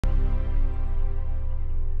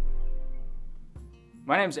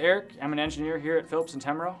My name's Eric. I'm an engineer here at Phillips and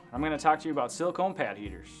Temro. I'm going to talk to you about silicone pad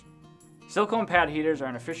heaters. Silicone pad heaters are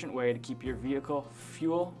an efficient way to keep your vehicle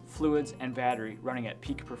fuel, fluids, and battery running at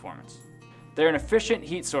peak performance. They're an efficient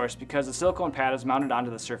heat source because the silicone pad is mounted onto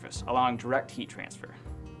the surface, allowing direct heat transfer.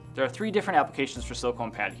 There are 3 different applications for silicone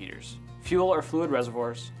pad heaters: fuel or fluid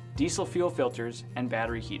reservoirs, diesel fuel filters, and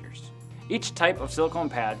battery heaters. Each type of silicone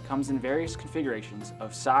pad comes in various configurations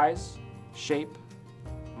of size, shape,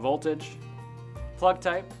 voltage, plug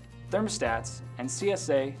type, thermostats, and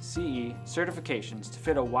CSA CE certifications to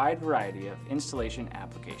fit a wide variety of installation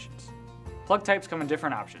applications. Plug types come in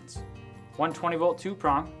different options: 120 volt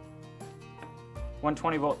 2-prong,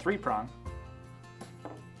 120 volt 3-prong,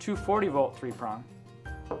 240 volt 3-prong,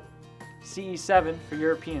 CE7 for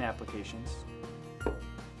European applications,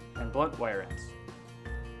 and blunt wire ends.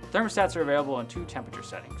 Thermostats are available in 2 temperature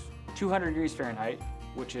settings: 200 degrees Fahrenheit,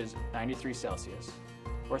 which is 93 Celsius,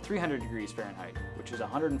 or 300 degrees Fahrenheit, which is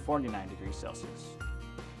 149 degrees Celsius.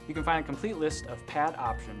 You can find a complete list of pad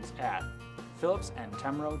options at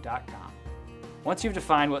phillipsandtemro.com. Once you've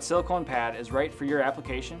defined what silicone pad is right for your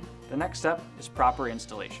application, the next step is proper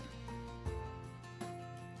installation.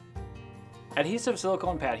 Adhesive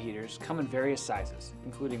silicone pad heaters come in various sizes,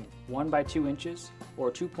 including 1 by 2 inches or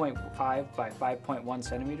 2.5 by 5.1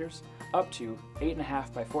 centimeters, up to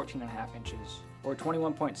 8.5 by 14.5 inches, or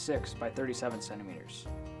 21.6 by 37 centimeters.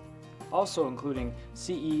 Also including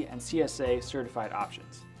CE and CSA certified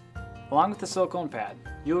options. Along with the silicone pad,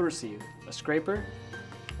 you will receive a scraper,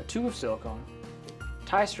 a tube of silicone,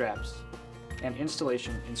 tie straps, and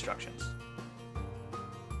installation instructions.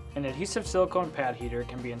 An adhesive silicone pad heater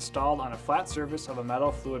can be installed on a flat surface of a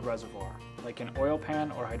metal fluid reservoir, like an oil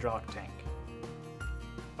pan or hydraulic tank.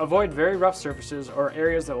 Avoid very rough surfaces or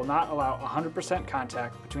areas that will not allow 100%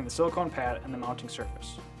 contact between the silicone pad and the mounting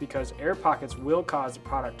surface, because air pockets will cause the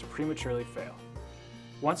product to prematurely fail.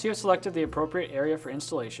 Once you have selected the appropriate area for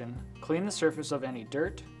installation, clean the surface of any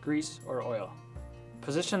dirt, grease, or oil.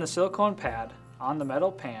 Position the silicone pad on the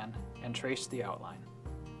metal pan and trace the outline.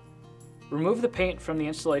 Remove the paint from the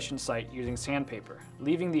installation site using sandpaper,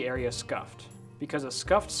 leaving the area scuffed, because a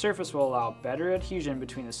scuffed surface will allow better adhesion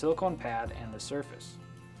between the silicone pad and the surface.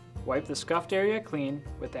 Wipe the scuffed area clean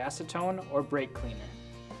with acetone or brake cleaner.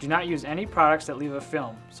 Do not use any products that leave a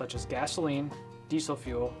film, such as gasoline, diesel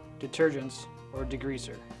fuel, detergents, or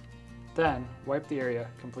degreaser. Then, wipe the area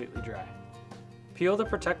completely dry. Peel the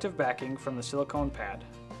protective backing from the silicone pad,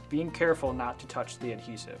 being careful not to touch the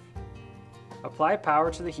adhesive. Apply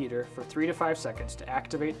power to the heater for 3 to 5 seconds to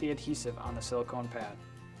activate the adhesive on the silicone pad.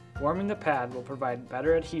 Warming the pad will provide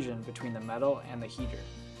better adhesion between the metal and the heater.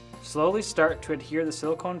 Slowly start to adhere the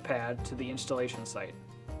silicone pad to the installation site.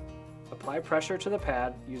 Apply pressure to the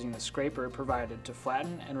pad using the scraper provided to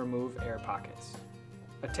flatten and remove air pockets.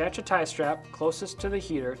 Attach a tie strap closest to the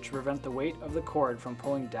heater to prevent the weight of the cord from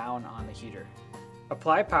pulling down on the heater.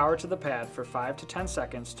 Apply power to the pad for 5 to 10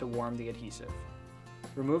 seconds to warm the adhesive.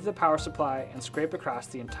 Remove the power supply and scrape across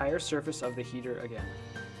the entire surface of the heater again.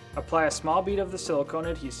 Apply a small bead of the silicone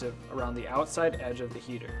adhesive around the outside edge of the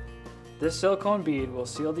heater. This silicone bead will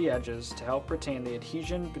seal the edges to help retain the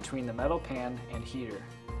adhesion between the metal pan and heater.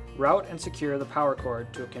 Route and secure the power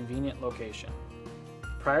cord to a convenient location.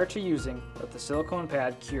 Prior to using, let the silicone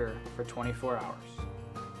pad cure for 24 hours.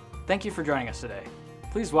 Thank you for joining us today.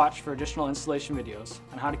 Please watch for additional installation videos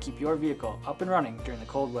on how to keep your vehicle up and running during the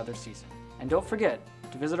cold weather season. And don't forget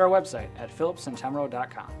to visit our website at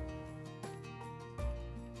phillipsandtemro.com.